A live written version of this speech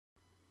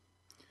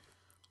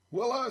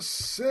Well, I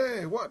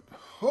say, what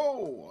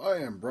ho! I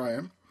am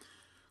Brian.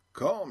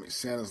 Call me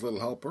Santa's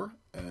Little Helper,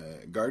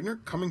 Gardener,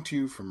 coming to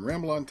you from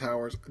Ramble On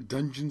Tower's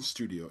Dungeon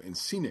Studio in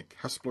scenic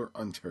Hespeler,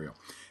 Ontario.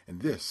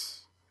 And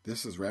this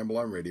is Ramble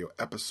On Radio,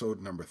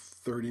 episode number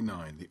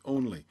 39, the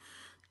only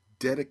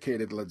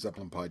dedicated Led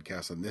Zeppelin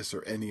podcast on this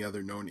or any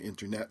other known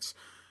internets.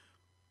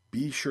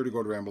 Be sure to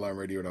go to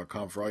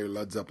rambleonradio.com for all your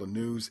Led Zeppelin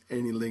news,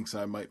 any links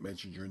I might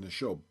mention during the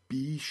show.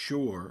 Be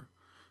sure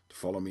to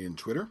follow me on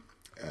Twitter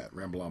at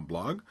Ramble On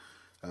Blog.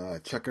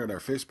 Check out our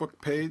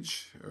Facebook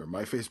page, or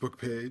my Facebook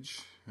page,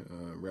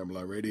 Ramble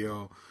On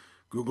Radio,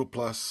 Google+.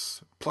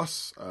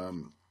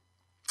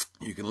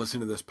 You can listen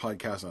to this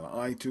podcast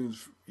on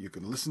iTunes. You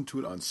can listen to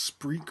it on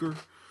Spreaker.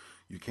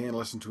 You can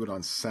listen to it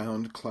on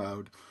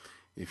SoundCloud.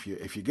 If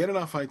you get it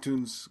off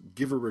iTunes,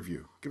 give a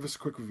review. Give us a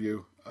quick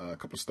review, a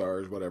couple of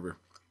stars, whatever.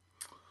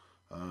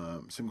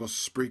 Same goes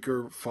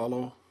Spreaker,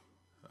 follow.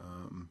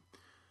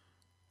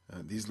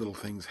 These little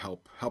things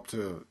help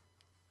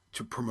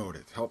to promote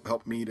it,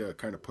 help me to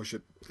kind of push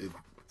it in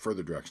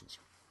further directions.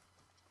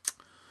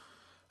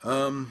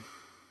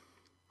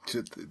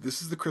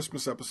 This is the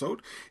Christmas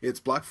episode.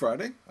 It's Black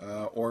Friday,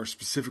 or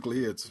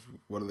specifically, it's,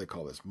 what do they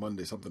call this?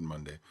 Monday,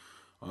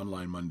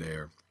 Online Monday.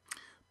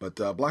 But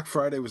Black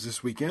Friday was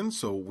this weekend,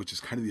 which is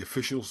kind of the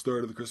official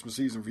start of the Christmas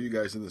season for you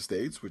guys in the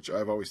States, which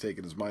I've always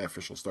taken as my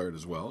official start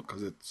as well,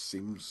 because it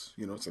seems,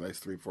 it's a nice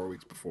 3-4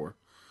 weeks before.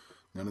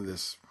 None of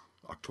this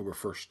October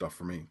 1st stuff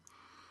for me.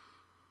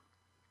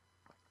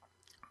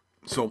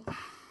 So,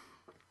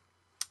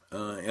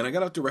 and I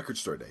got out to Record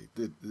Store Day.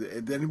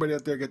 Did anybody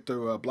out there get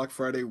to Black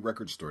Friday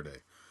Record Store Day?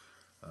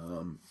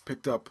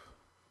 Picked up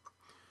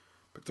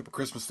a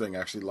Christmas thing,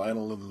 actually,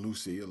 Lionel and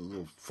Lucy, a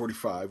little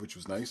 45, which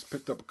was nice.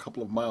 Picked up a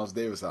couple of Miles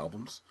Davis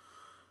albums.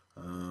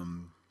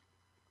 And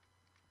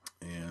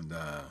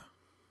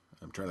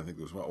I'm trying to think,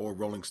 there was one, or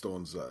Rolling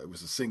Stones.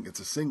 It's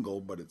a single,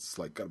 but it's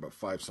like got about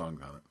 5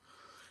 songs on it.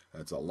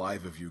 It's a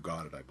Live If You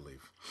Got It, I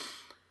believe.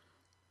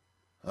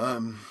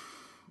 And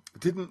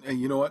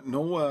you know what?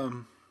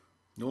 No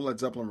Led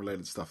Zeppelin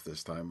related stuff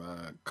this time.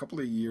 A couple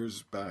of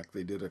years back,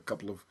 they did a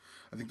couple of,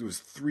 I think there was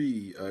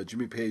 3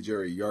 Jimmy Page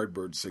era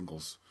Yardbird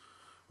singles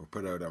were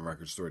put out on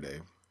Record Store Day.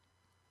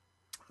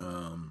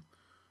 And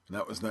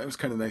that was nice. It was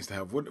kind of nice to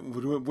have. Wouldn't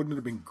it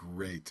have been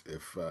great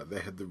if they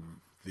had the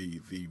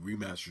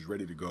remasters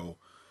ready to go?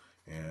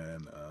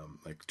 And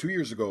like 2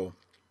 years ago,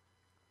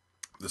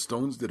 the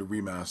Stones did a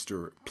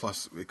remaster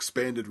plus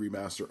expanded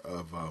remaster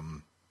of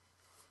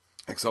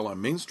XL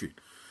on Main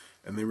Street.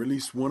 And they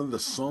released one of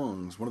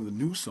the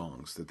new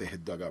songs that they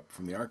had dug up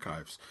from the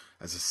archives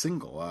as a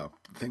single, a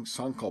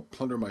song called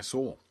Plunder My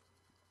Soul.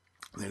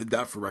 And they did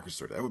that for Record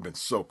Store Day. That would have been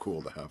so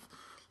cool to have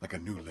like a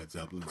new Led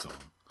Zeppelin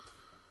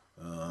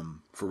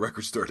song for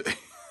Record Store Day.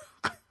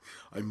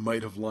 I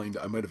might have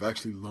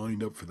actually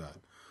lined up for that.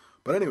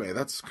 But anyway,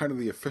 that's kind of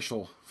the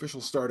official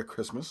start of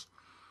Christmas.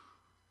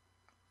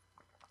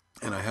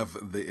 And I have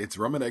it's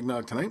rum and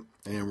eggnog tonight,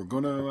 and we're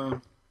going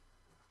to...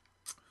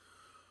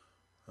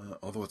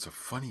 although it's a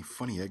funny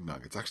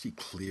eggnog. It's actually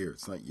clear.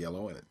 It's not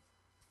yellow, and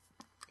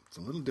it's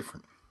a little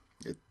different.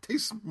 It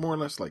tastes more or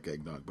less like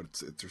eggnog, but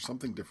there's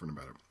something different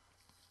about it.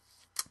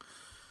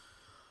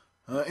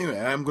 Anyway,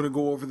 I'm going to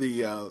go over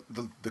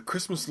the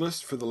Christmas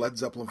list for the Led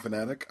Zeppelin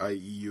fanatic, i.e.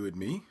 you and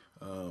me.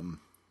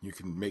 You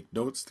can make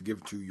notes to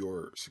give to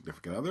your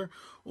significant other,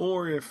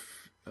 or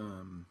if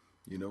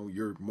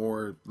you're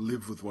more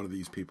live with one of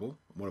these people,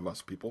 one of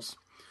us peoples.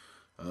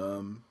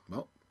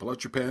 Well, pull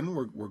out your pen.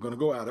 We're going to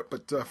go at it.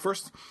 But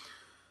first,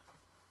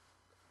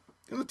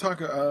 I'm going to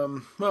talk.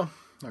 Not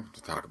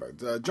to talk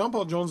about it. John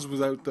Paul Jones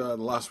was out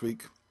last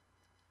week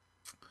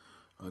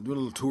doing a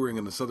little touring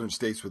in the southern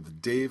states with the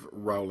Dave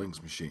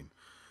Rawlings Machine.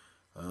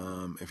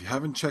 If you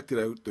haven't checked it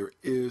out, there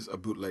is a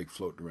bootleg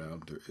floating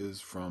around. There is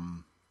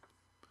from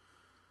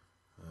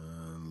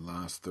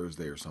last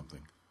Thursday or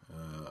something.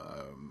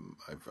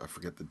 I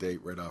forget the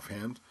date right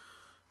offhand.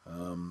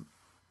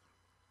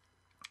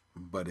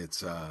 But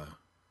it's,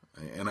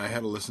 and I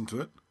had to listen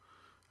to it.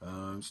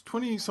 It's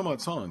 20 some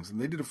odd songs,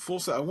 and they did a full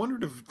set. I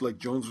wondered if like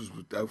Jones was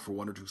out for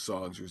 1 or 2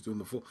 songs, or he was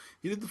doing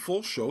he did the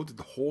full show, did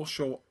the whole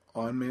show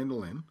on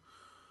mandolin.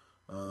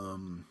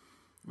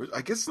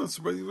 I guess not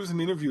surprising. There was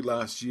an interview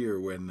last year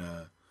when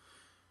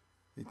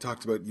he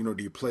talked about, do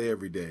you play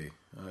every day?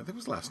 I think it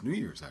was last New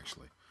Year's,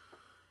 actually.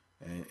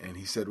 And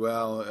he said,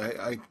 well,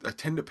 I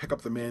tend to pick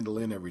up the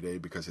mandolin every day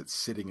because it's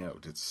sitting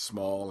out. It's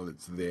small and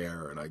it's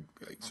there. And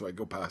so I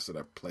go past it.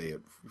 I play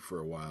it for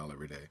a while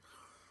every day.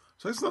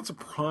 So it's not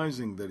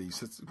surprising that he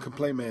can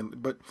play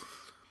but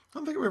I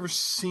don't think I've ever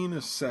seen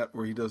a set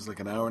where he does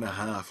like an hour and a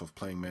half of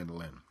playing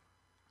mandolin.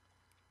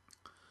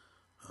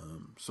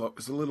 So it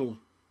was a little,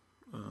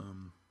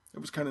 it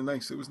was kind of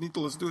nice. It was neat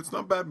to listen to. It's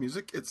not bad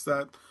music. It's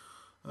that,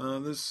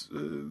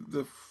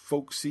 the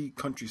folksy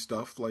country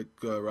stuff like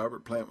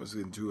Robert Plant was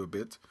into a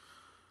bit.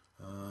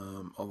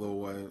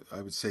 Although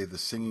I would say the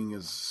singing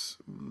is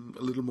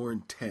a little more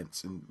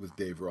intense with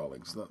Dave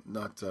Rawlings,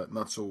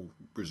 not so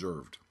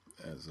reserved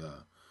as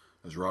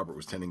Robert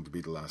was tending to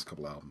be the last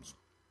couple albums.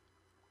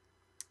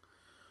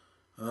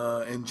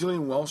 And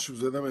Gillian Welsh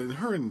was with them, and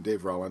her and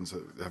Dave Rawlings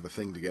have a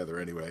thing together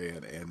anyway,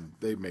 and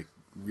they make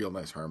real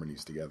nice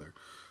harmonies together.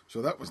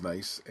 So that was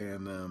nice,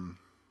 and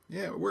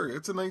yeah,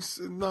 it's a nice.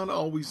 Not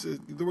always.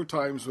 There were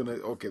times when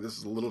this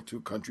is a little too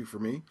country for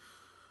me,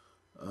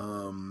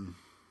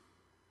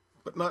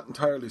 but not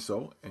entirely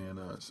so, and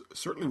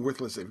certainly worth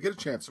listening. If you get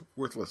a chance,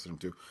 worth listening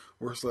to.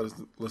 Worth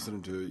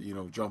listening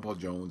to John Paul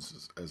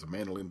Jones as a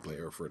mandolin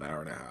player for an hour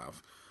and a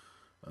half.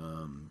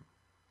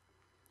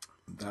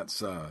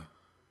 That's yeah.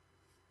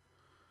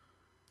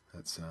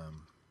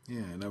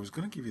 And I was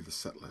going to give you the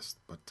set list,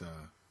 but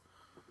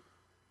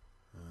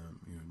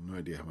you have no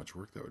idea how much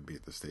work that would be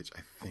at this stage.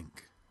 I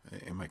think,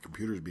 and my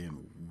computer's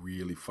being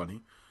really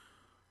funny.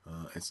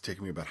 It's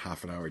taken me about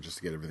half an hour just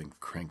to get everything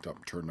cranked up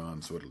and turned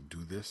on, so it'll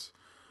do this.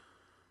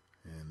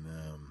 And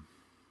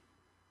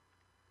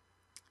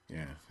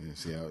yeah, you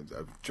see,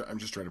 I'm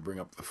just trying to bring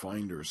up the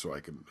Finder so I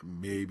can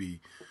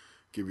maybe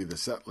give you the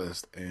set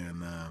list.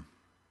 And I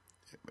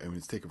mean,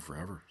 it's taken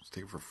forever. It's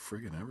taken for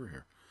friggin' ever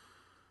here.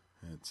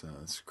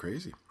 It's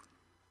crazy.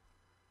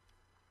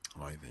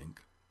 I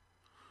think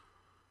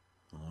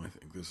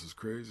this is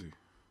crazy.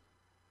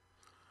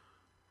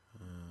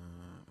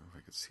 If I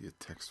could see a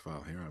text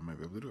file here, I might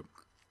be able to do it.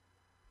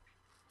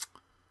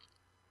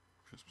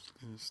 Christmas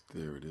list,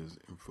 there it is,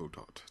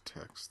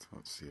 info.txt.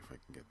 Let's see if I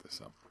can get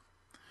this up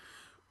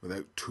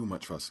without too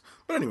much fuss.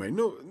 But anyway,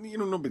 no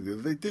big deal.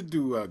 They did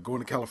do Going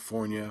to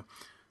California,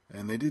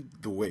 and they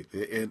did The Wait.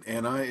 And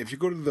if you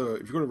go to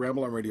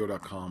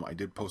rambleonradio.com, I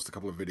did post a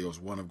couple of videos,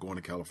 one of Going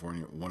to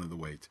California, one of The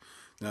Wait.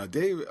 Now,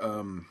 Dave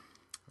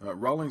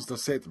Rawlings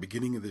does say at the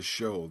beginning of this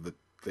show that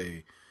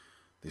they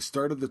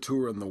started the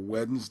tour on the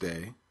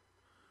Wednesday,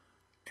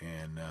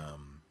 and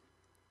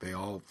they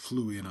all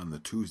flew in on the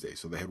Tuesday.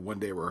 So they had one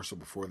day rehearsal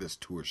before this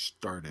tour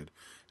started.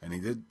 And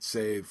he did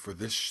say for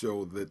this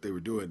show that they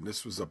were doing,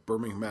 this was at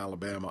Birmingham,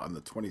 Alabama on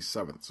the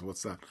 27th. So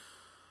what's that?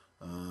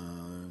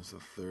 It's the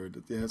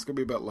 3rd. Yeah, it's going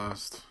to be about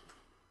last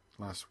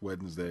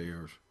Wednesday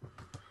or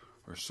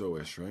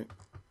so-ish, right?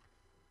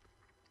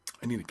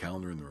 I need a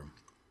calendar in the room.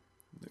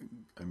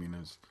 I mean,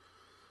 as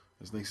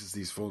nice as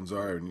these phones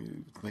are,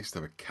 and it's nice to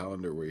have a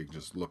calendar where you can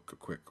just look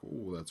quick.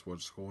 Oh, that's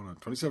what's going on.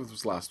 27th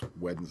was last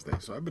Wednesday,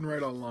 so I've been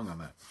right all along on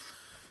that.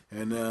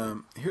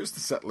 And here's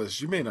the set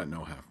list. You may not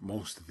know half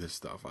most of this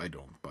stuff. I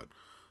don't, but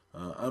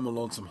I'm a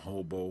Lonesome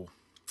Hobo,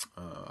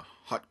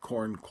 Hot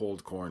Corn,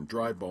 Cold Corn,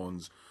 Dry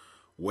Bones,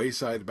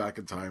 Wayside Back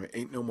in Time,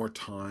 Ain't No More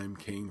Time,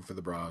 Cane for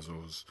the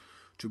Brazos,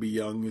 To Be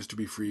Young is to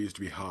Be Free is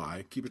to Be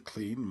High, Keep It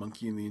Clean,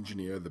 Monkey and the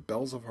Engineer, The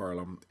Bells of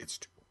Harlem, It's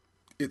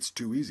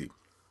Too Easy.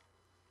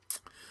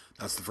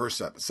 That's the first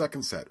set. The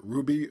second set,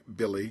 Ruby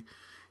Billy,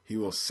 He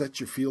Will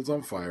Set Your Fields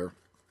on Fire,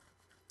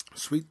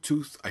 Sweet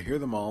Tooth, I Hear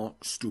Them All,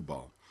 Stew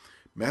Ball,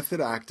 Method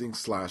Acting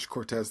 /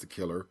 Cortez the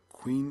Killer,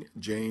 Queen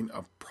Jane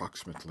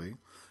Approximately,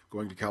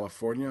 Going to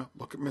California,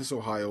 Look at Miss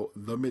Ohio,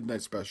 The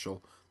Midnight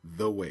Special,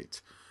 The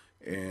Wait.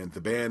 And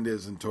the band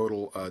is in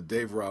total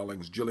Dave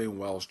Rawlings, Gillian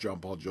Welsh, John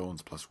Paul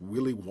Jones, plus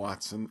Willie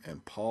Watson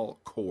and Paul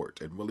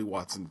Cowart. And Willie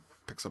Watson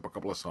picks up a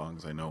couple of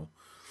songs, I know.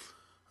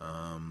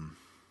 And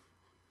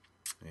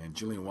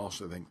Gillian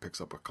Welsh, I think, picks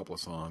up a couple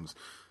of songs.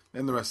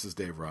 And the rest is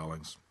Dave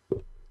Rawlings.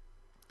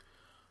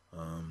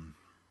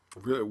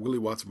 Willie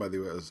Watson, by the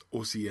way, is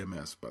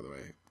OCMS, by the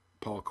way.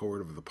 Paul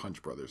Cowart of the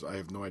Punch Brothers. I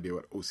have no idea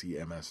what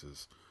OCMS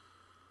is.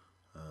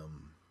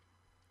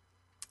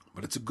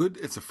 But it's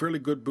a fairly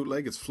good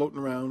bootleg. It's floating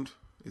around.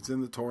 It's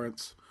in the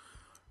torrents.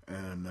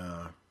 And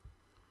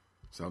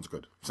sounds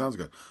good. Sounds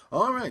good.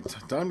 All right.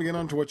 Time to get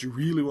on to what you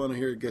really want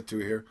to get to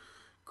here.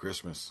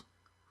 Christmas.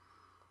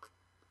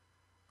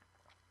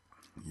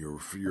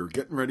 You're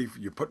getting ready,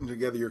 you're putting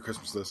together your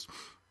Christmas list,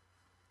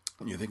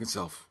 and you're thinking to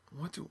yourself,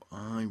 what do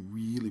I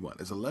really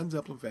want? As a Led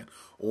Zeppelin fan,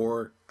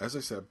 or, as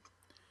I said,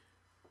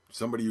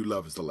 somebody you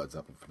love is the Led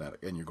Zeppelin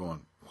fanatic, and you're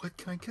going, what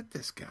can I get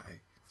this guy?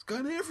 It's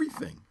got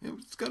everything.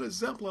 It's got a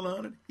Zeppelin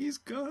on it. He's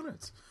got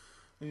it.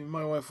 I mean,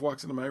 my wife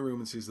walks into my room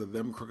and sees the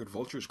Them Crooked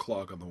Vultures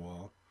clog on the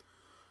wall.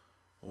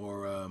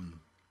 Or, I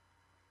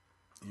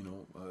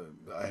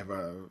have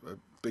a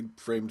big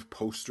framed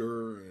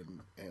poster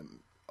and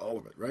all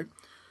of it, right?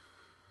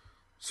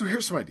 So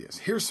here's some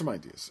ideas.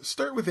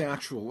 Start with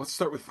let's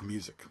start with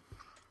music.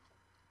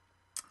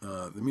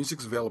 The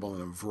music's available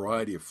in a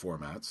variety of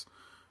formats.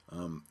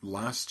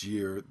 Last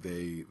year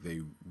they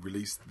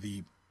released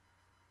the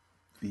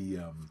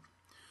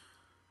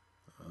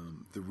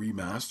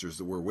remasters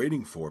that we're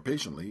waiting for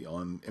patiently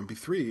on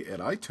MP3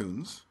 at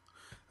iTunes,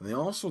 and they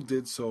also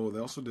did so at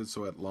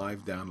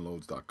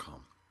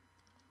livedownloads.com.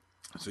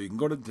 So you can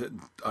go to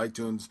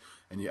iTunes,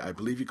 and I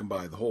believe you can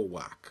buy the whole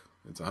whack.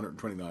 It's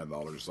 $129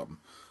 or something.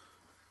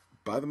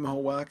 Buy them the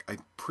whole whack.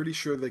 I'm pretty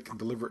sure they can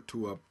deliver it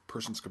to a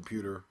person's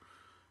computer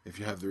if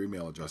you have their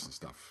email address and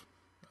stuff,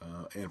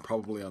 and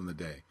probably on the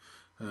day.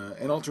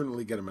 And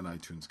alternately, get them an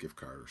iTunes gift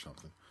card or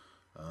something.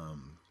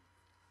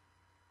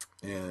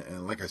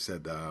 And like I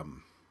said,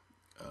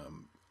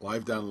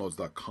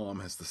 livedownloads.com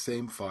has the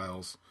same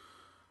files.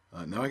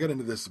 Now, I got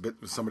into this a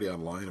bit with somebody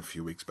online a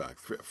few weeks back,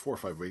 4 or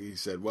 5 weeks. He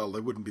said, well,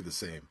 they wouldn't be the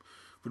same.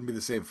 wouldn't be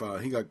the same file.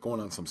 He got going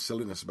on some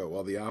silliness about,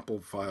 well, the Apple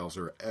files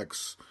are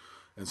X,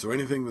 and so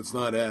anything that's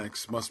not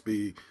X must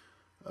be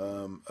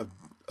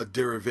a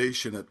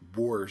derivation at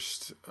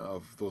worst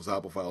of those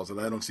Apple files, and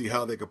I don't see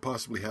how they could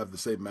possibly have the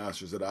same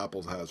masters that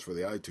Apple has for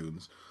the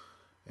iTunes.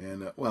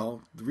 And,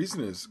 well, the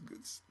reason is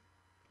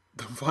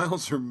the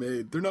files are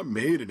made, they're not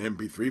made in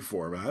MP3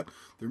 format.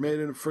 They're made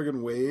in a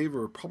friggin' WAV,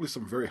 or probably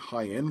some very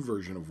high-end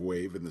version of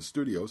WAV in the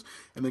studios,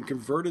 and then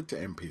converted to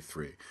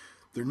MP3.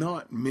 They're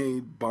not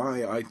made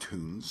by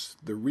iTunes.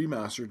 They're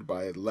remastered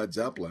by Led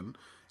Zeppelin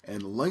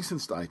and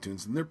licensed to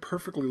iTunes, and they're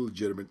perfectly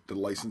legitimate to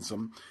license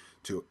them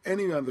to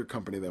any other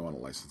company they want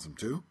to license them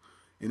to,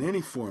 in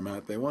any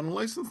format they want to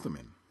license them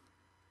in.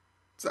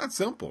 It's that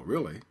simple,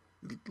 really.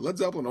 Led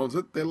Zeppelin owns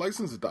it. They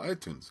license it to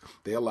iTunes.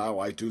 They allow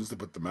iTunes to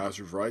put the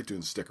Masters for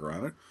iTunes sticker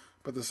on it,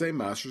 but the same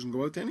masters can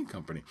go out to any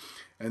company.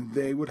 And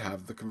they would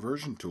have the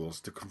conversion tools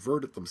to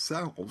convert it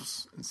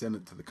themselves and send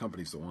it to the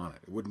companies that want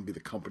it. It wouldn't be the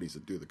companies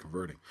that do the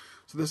converting.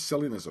 So this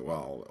silliness of,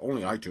 well,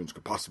 only iTunes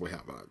could possibly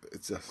have that.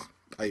 It's just,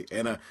 I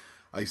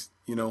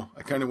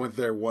kind of went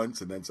there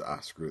once and then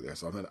said, screw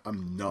this.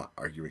 I'm not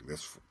arguing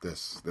this.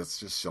 That's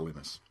just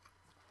silliness.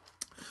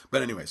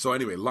 But anyway,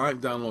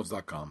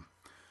 livedownloads.com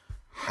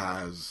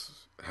has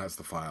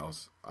the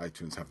files.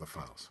 iTunes have the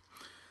files.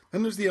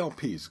 Then there's the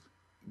LPs.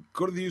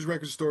 Go to the used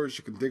record stores,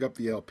 you can dig up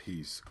the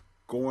LPs.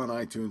 Go on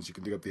iTunes, you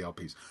can dig up the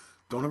LPs.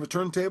 Don't have a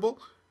turntable?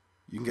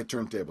 You can get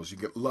turntables.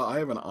 I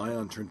have an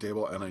Ion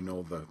turntable, and I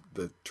know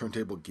the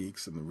turntable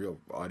geeks and the real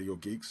audio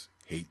geeks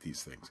hate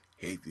these things.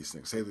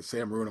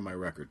 Say I'm ruining my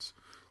records.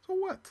 So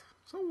what?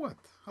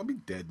 I'll be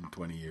dead in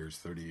 20 years,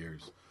 30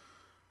 years.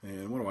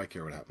 And what do I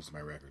care what happens to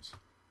my records?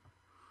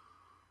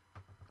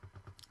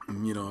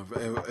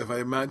 If I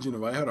imagine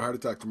if I had a heart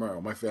attack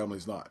tomorrow, my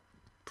family's not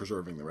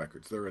preserving the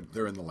records. They're in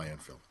the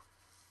landfill.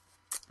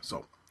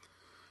 So,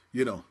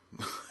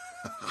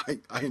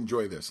 I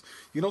enjoy this.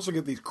 You can also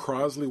get these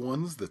Crosley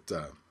ones that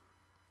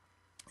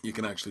you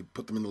can actually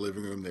put them in the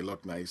living room. They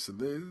look nice and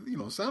they,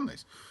 sound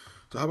nice.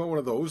 So how about one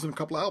of those and a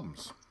couple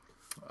albums?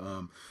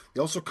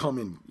 They also come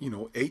in,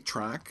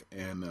 8-track,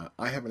 and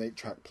I have an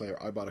 8-track player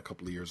I bought a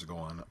couple of years ago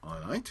on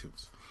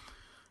iTunes.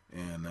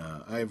 And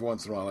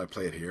once in a while I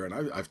play it here,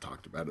 and I've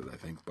talked about it, I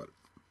think, but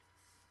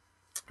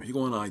if you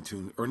go on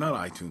iTunes, or not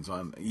iTunes,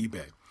 on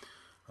eBay,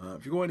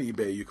 if you go on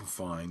eBay, you can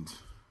find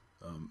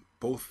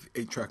both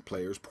 8-track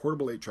players.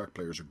 Portable 8-track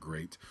players are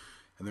great,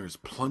 and there's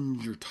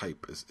plunger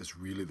type is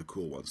really the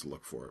cool ones to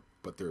look for,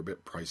 but they're a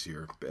bit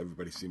pricier.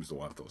 Everybody seems to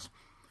want those.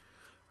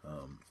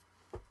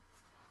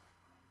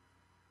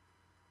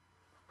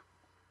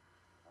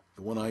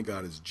 The one I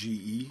got is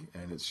GE,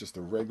 and it's just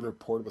a regular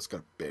portable. It's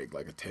got big,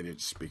 like a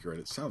 10-inch speaker, and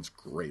it sounds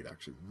great,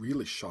 actually.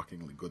 Really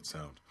shockingly good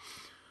sound.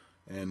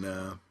 And,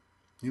 and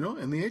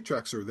the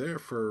 8-tracks are there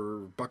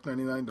for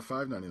 $1.99 to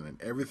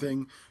 $5.99.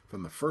 Everything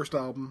from the first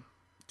album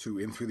to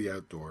In Through the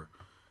Outdoor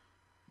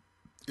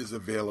is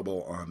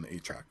available on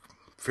 8-track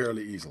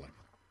fairly easily.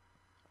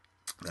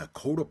 Now,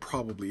 Coda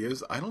probably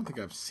is. I don't think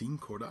I've seen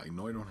Coda. I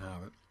know I don't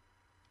have it.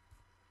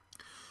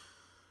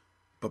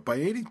 But by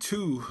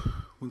 82,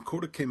 when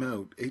Coda came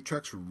out,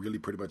 8-tracks were really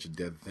pretty much a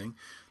dead thing.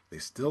 They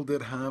still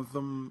did have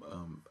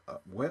them.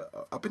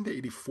 Up into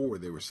 84,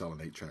 they were selling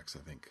 8-tracks,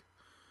 I think.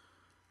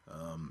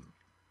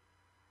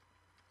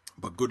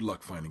 But good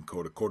luck finding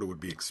Coda. Coda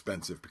would be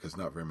expensive because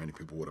not very many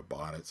people would have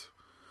bought it.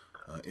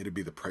 It'd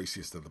be the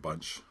priciest of the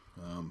bunch.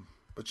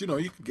 But you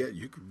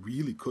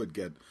really could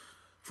get,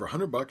 for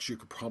 $100, you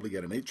could probably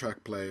get an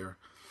 8-track player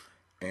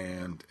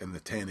and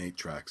the 10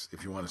 8-tracks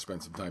if you want to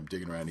spend some time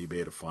digging around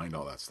eBay to find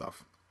all that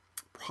stuff.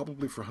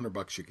 Probably for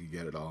 $100 you could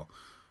get it all.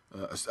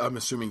 I'm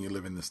assuming you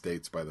live in the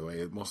States, by the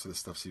way. Most of this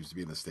stuff seems to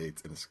be in the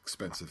States, and it's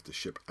expensive to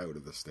ship out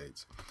of the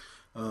States.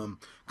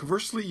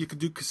 Conversely, you could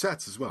do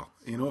cassettes as well.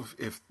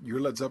 If you're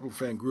a Led Zeppelin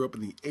fan, grew up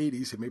in the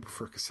 80s, and may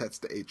prefer cassettes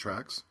to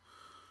 8-tracks,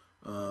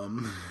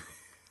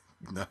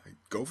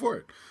 go for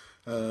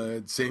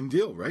it. Same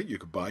deal, right? You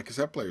could buy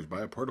cassette players,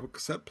 buy a portable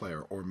cassette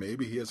player, or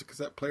maybe he has a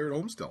cassette player at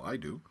home still. I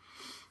do.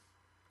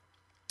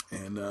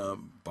 And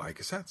buy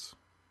cassettes.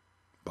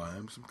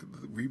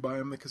 Rebuy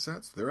them the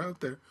cassettes. They're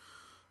out there.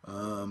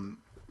 An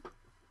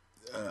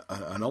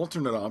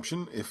alternate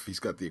option, if he's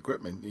got the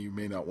equipment, you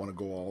may not want to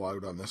go all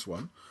out on this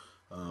one,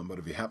 but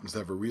if he happens to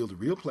have a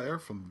reel-to-reel player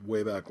from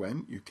way back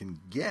when, you can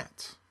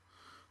get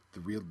the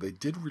reel. They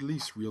did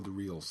release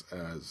reel-to-reels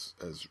as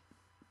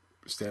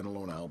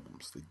standalone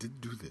albums. They did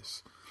do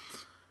this,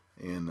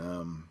 and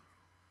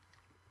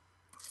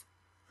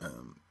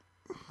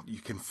you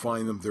can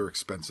find them. They're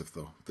expensive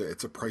though.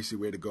 It's a pricey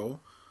way to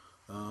go.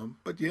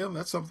 But yeah,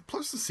 that's something.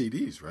 Plus the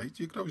CDs, right?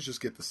 You can always just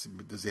get the.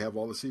 Does he have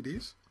all the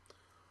CDs?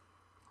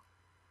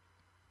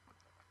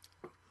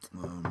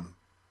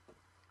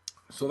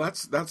 So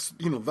that's that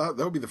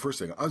would be the first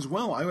thing. As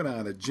well, I would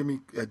add at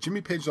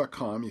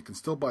jimmypage.com. You can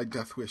still buy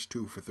Death Wish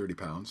 2 for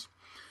 £30,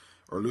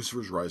 or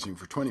Lucifer's Rising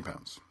for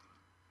 £20.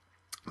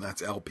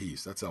 That's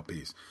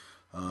LPs.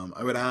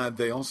 I would add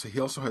he also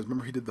has.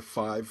 Remember, he did the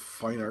 5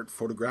 fine art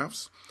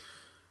photographs.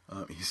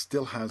 He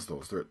still has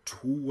those. They're at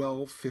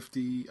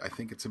 $12.50. I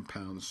think it's in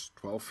pounds.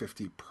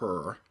 $12.50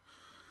 per.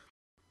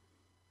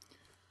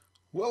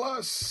 Well,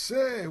 I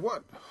say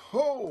what?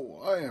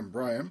 Ho! I am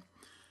Brian.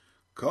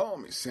 Call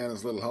me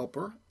Santa's Little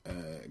Helper,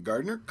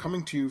 Gardener,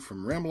 coming to you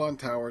from Ramble On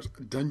Tower's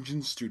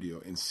Dungeon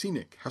Studio in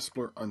scenic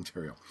Hespeler,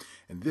 Ontario.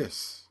 And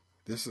this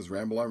is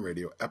Ramble On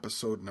Radio,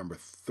 episode number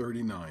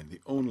 39, the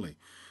only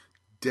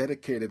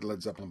dedicated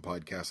Led Zeppelin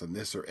podcast on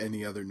this or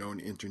any other known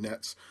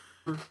internets.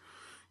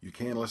 You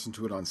can listen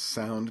to it on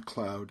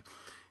SoundCloud.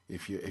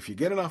 If you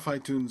get it off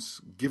iTunes,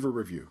 give a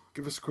review.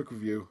 Give us a quick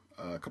review,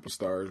 a couple of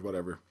stars,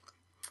 whatever.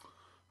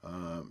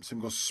 Same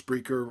goes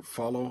Spreaker,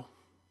 follow.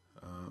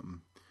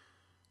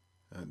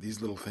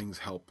 These little things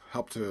help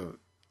to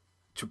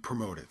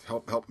promote it.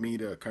 Help me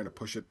to kind of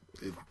push it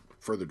in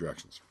further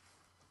directions.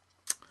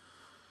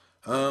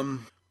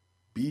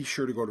 Be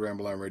sure to go to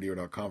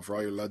rambleonradio.com for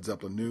all your Led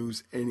Zeppelin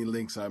news, any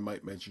links I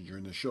might mention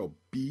during the show.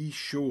 Be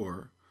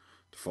sure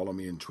to follow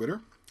me on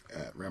Twitter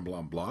at Ramble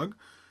On Blog.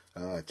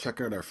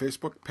 Check out our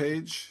Facebook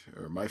page,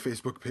 or my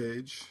Facebook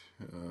page,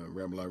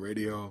 Ramble On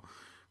Radio,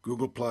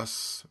 Google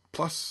Plus.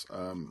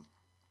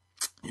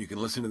 You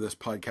can listen to this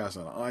podcast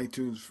on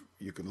iTunes.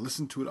 You can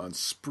listen to it on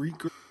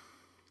Spreaker.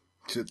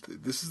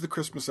 This is the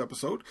Christmas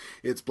episode.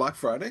 It's Black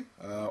Friday,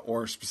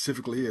 or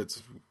specifically,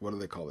 it's, what do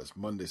they call this?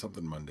 Monday,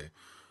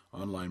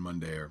 Online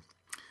Monday.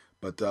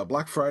 But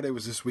Black Friday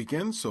was this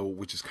weekend,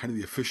 which is kind of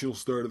the official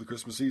start of the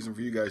Christmas season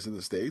for you guys in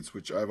the States,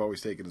 which I've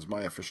always taken as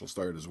my official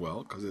start as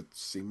well, because it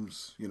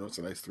seems, it's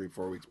a nice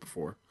 3-4 weeks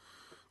before.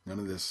 None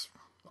of this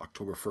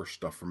October 1st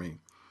stuff for me.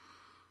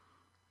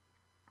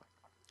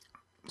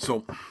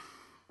 So,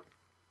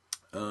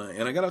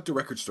 and I got out to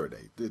Record Store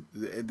Day.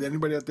 Did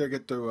anybody out there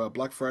get to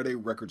Black Friday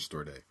Record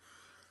Store Day?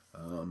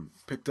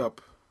 Picked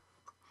up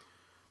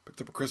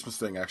a Christmas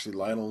thing, actually,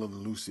 Lionel and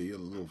Lucy, a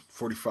little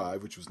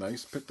 45, which was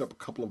nice. Picked up a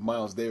couple of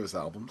Miles Davis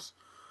albums.